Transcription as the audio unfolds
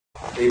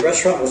The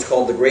restaurant was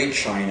called the Great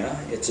China.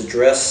 Its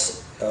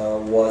address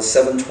was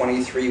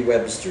 723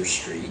 Webster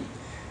Street,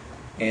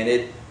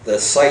 and the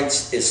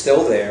site is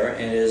still there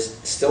and is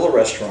still a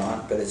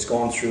restaurant, but it's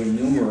gone through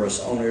numerous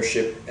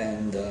ownership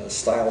and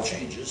style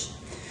changes.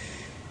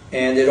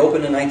 And it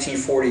opened in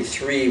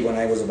 1943 when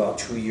I was about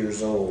 2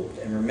 years old.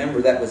 And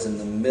remember, that was in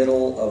the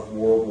middle of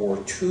World War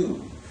II.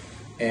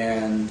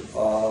 And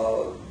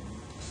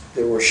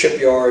there were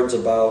shipyards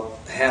about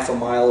half a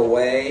mile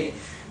away.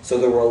 So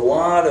there were a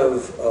lot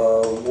of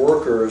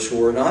workers who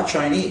were not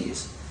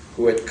Chinese,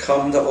 who had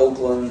come to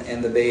Oakland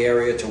and the Bay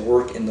Area to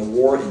work in the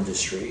war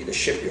industry, the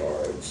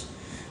shipyards,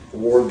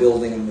 war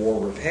building and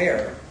war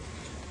repair.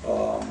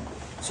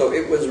 So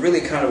it was really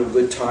kind of a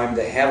good time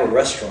to have a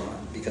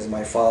restaurant, because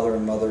my father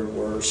and mother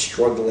were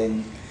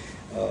struggling.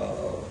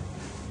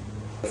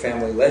 The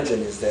family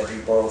legend is that he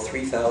borrowed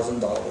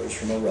 $3,000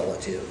 from a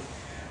relative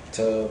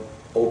to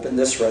open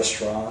this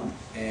restaurant,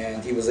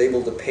 and he was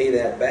able to pay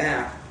that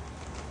back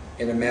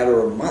in a matter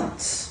of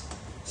months.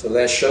 So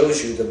that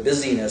shows you the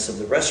busyness of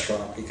the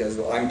restaurant, because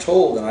I'm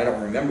told, and I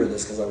don't remember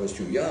this because I was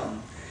too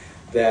young,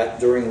 that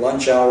during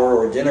lunch hour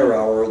or dinner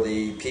hour,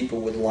 the people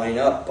would line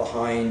up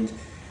behind.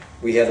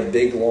 We had a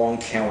big long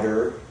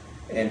counter,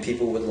 and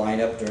people would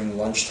line up during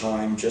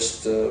lunchtime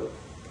just to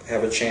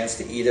have a chance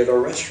to eat at our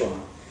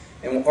restaurant.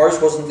 And ours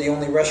wasn't the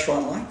only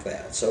restaurant like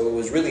that, so it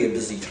was really a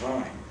busy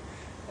time.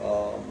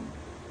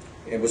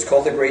 It was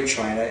called the Great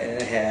China, and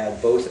it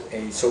had both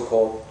a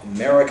so-called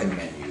American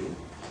menu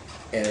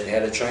and it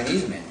had a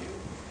Chinese menu.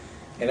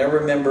 And I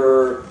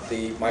remember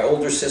my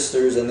older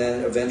sisters, and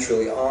then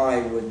eventually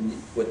I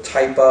would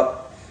type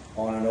up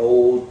on an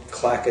old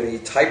clackety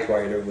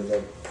typewriter with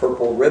a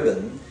purple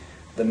ribbon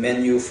the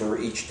menu for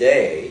each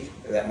day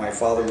that my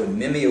father would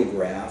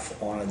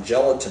mimeograph on a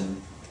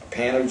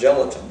pan of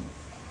gelatin,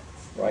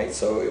 right?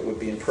 So it would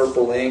be in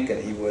purple ink,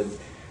 and he would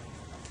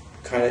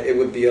it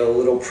would be a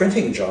little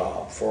printing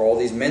job for all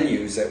these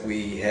menus that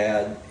we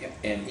had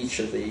in each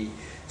of the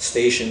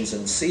stations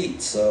and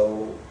seats.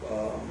 So,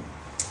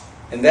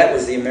 and that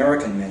was the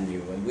American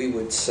menu, and we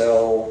would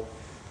sell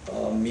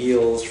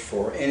meals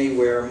for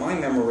anywhere. My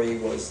memory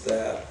was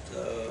that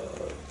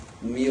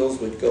meals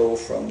would go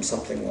from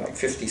something like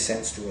 50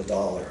 cents to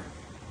 $1,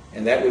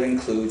 and that would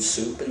include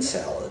soup and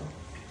salad,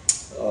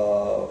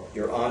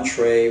 your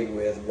entree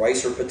with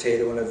rice or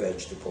potato and a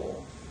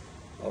vegetable,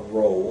 a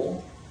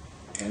roll,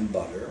 and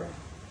butter.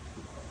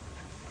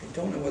 I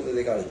don't know whether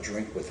they got a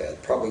drink with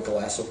that, probably a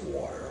glass of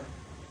water,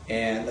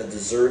 and a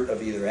dessert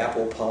of either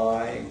apple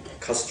pie,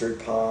 custard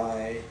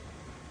pie,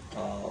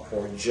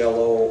 or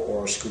Jell-O,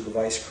 or a scoop of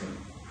ice cream.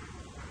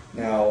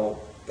 Now,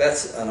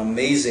 that's an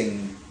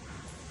amazing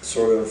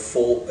sort of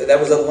full, that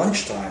was at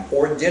lunchtime,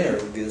 or dinner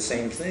would be the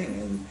same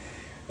thing.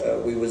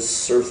 And we would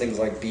serve things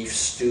like beef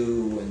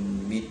stew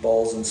and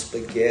meatballs and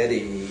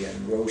spaghetti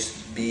and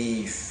roast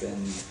beef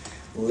and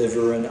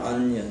liver and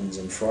onions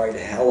and fried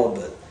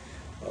halibut,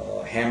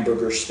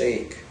 hamburger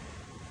steak.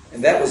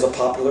 And that was a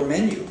popular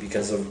menu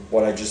because of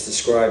what I just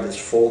described as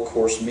full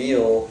course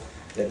meal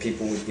that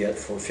people would get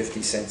for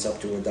 50 cents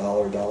up to $1,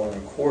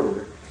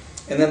 $1.25.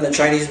 And then the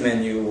Chinese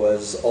menu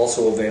was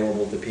also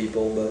available to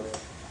people, but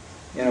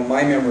you know,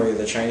 my memory of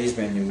the Chinese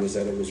menu was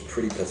that it was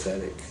pretty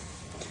pathetic.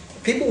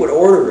 People would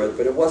order it,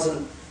 but it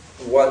wasn't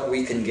what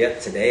we can get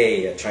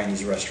today at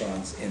Chinese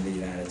restaurants in the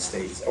United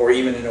States, or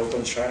even in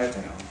Oakland's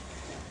Chinatown.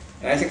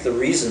 And I think the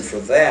reason for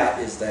that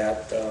is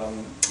that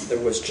there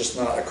was just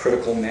not a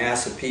critical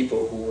mass of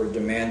people who were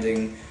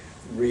demanding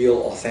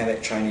real,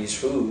 authentic Chinese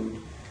food.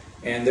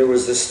 And there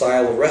was this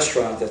style of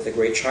restaurant that the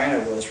Great China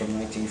was from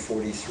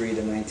 1943 to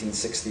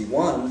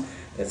 1961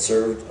 that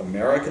served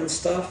American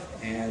stuff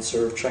and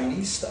served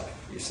Chinese stuff,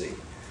 you see.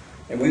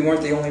 And we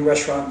weren't the only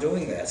restaurant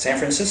doing that. San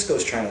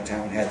Francisco's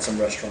Chinatown had some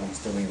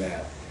restaurants doing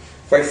that.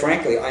 Quite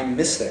frankly, I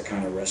miss that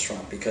kind of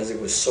restaurant because it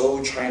was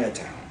so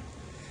Chinatown.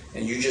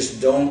 And you just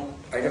don't,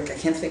 I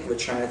can't think of a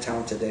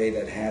Chinatown today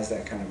that has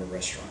that kind of a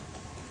restaurant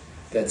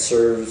that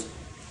serves,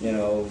 you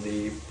know,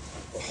 the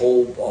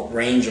whole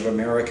range of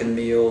American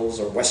meals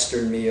or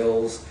Western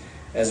meals,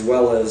 as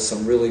well as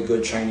some really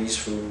good Chinese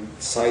food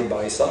side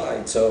by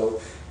side.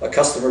 So a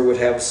customer would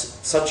have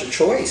such a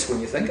choice when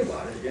you think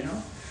about it, you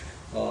know.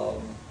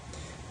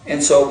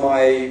 And so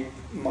my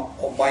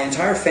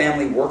entire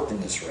family worked in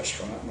this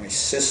restaurant. My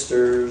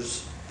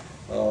sisters,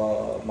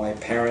 my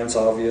parents,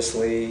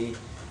 obviously.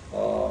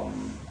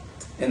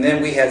 And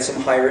then we had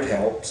some hired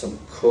help, some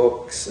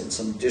cooks and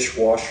some a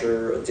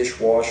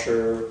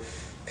dishwasher,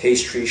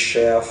 pastry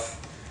chef,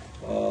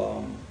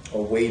 a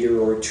waiter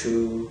or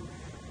two.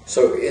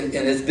 So in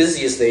its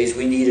busiest days,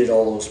 we needed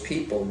all those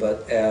people,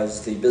 but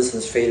as the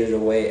business faded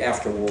away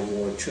after World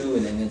War II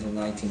and then into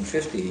the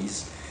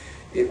 1950s,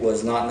 it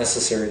was not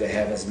necessary to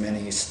have as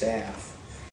many staff.